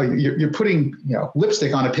building you're putting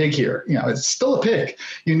lipstick on a pig here. It's still a pig.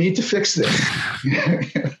 You need to fix this.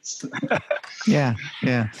 Yeah.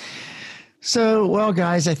 So, well,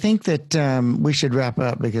 guys, I think that we should wrap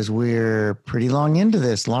up, because we're pretty long into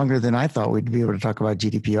this, longer than I thought we'd be able to talk about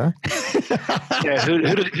GDPR. Yeah, who'd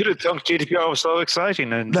have thought GDPR was so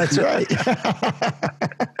exciting? And that's right.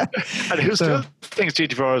 And who still thinks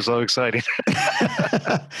GDPR is so exciting?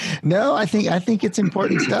 No, I think it's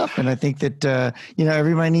important stuff, and I think that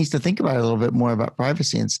everybody needs to think about it a little bit more about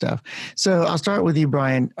privacy and stuff. So I'll start with you,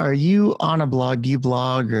 Brian. Are you on a blog? Do you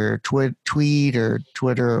blog or tweet or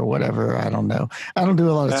Twitter or whatever? I don't know. I don't do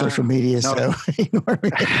a lot of social media, no. So ignore me.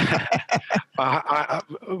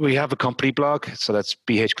 We have a company blog, so that's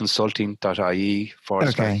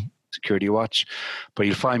bhconsulting.ie/security watch. But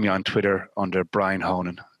you'll find me on Twitter under Brian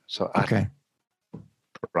Honan. So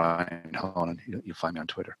Brian Honan, you'll find me on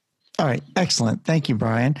Twitter. All right, excellent. Thank you,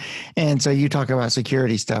 Brian. And so you talk about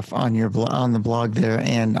security stuff on your on the blog there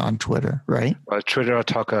and on Twitter, right? Well, Twitter, I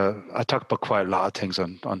talk about quite a lot of things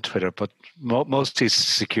on Twitter, but mostly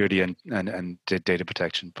security and data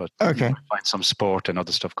protection. But okay, you find some sport and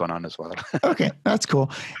other stuff going on as well. Okay, that's cool.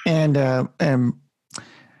 And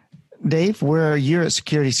Dave, you're at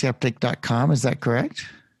securityskeptic.com. Is that correct?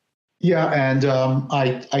 Yeah, and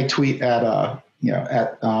I tweet at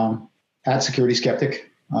Security Skeptic.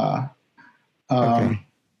 Okay.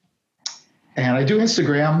 And I do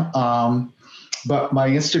Instagram, but my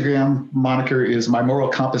Instagram moniker is My Moral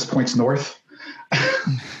Compass Points North.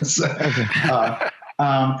 So,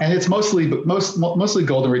 and it's mostly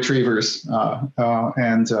golden retrievers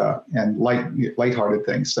and lighthearted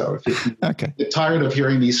things. So if you get tired of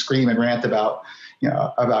hearing me scream and rant about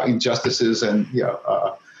injustices and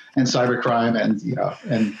cybercrime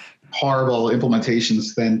and horrible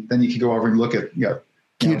implementations, then you can go over and look at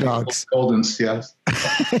cute dogs. Goldens, yes.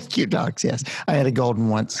 Cute dogs, yes. I had a golden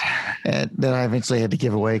once that I eventually had to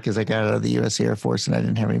give away because I got out of the U.S. Air Force and I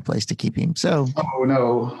didn't have any place to keep him. So, oh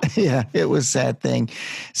no, yeah, it was a sad thing.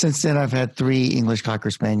 Since then, I've had 3 English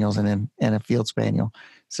Cocker Spaniels and a Field Spaniel.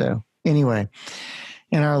 So anyway,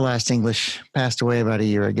 and our last English passed away about a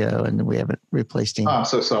year ago, and we haven't replaced him. Oh, I'm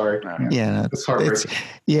so sorry. Yeah, it's heartbreaking.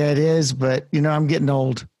 Yeah, it is. But I'm getting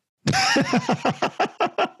old.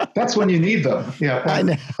 That's when you need them. Yeah, I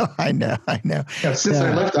know. Yeah, since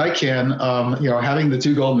I left ICANN, having the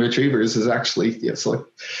 2 golden retrievers is actually, it's like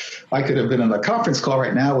I could have been on a conference call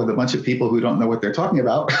right now with a bunch of people who don't know what they're talking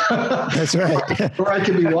about. That's right. or I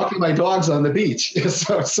could be walking my dogs on the beach.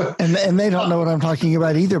 And they don't know what I'm talking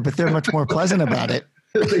about either, but they're much more pleasant about it.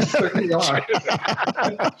 They certainly are.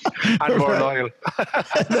 And more loyal.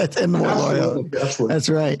 And more loyal. Absolutely. That's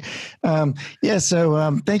right.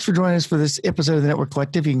 So thanks for joining us for this episode of the Network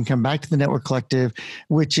Collective. You can come back to the Network Collective,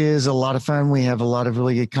 which is a lot of fun. We have a lot of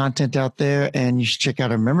really good content out there, and you should check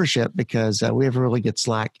out our membership because we have a really good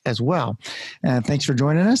Slack as well. Thanks for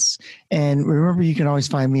joining us. And remember, you can always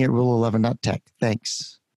find me at rule11.tech.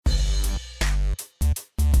 Thanks.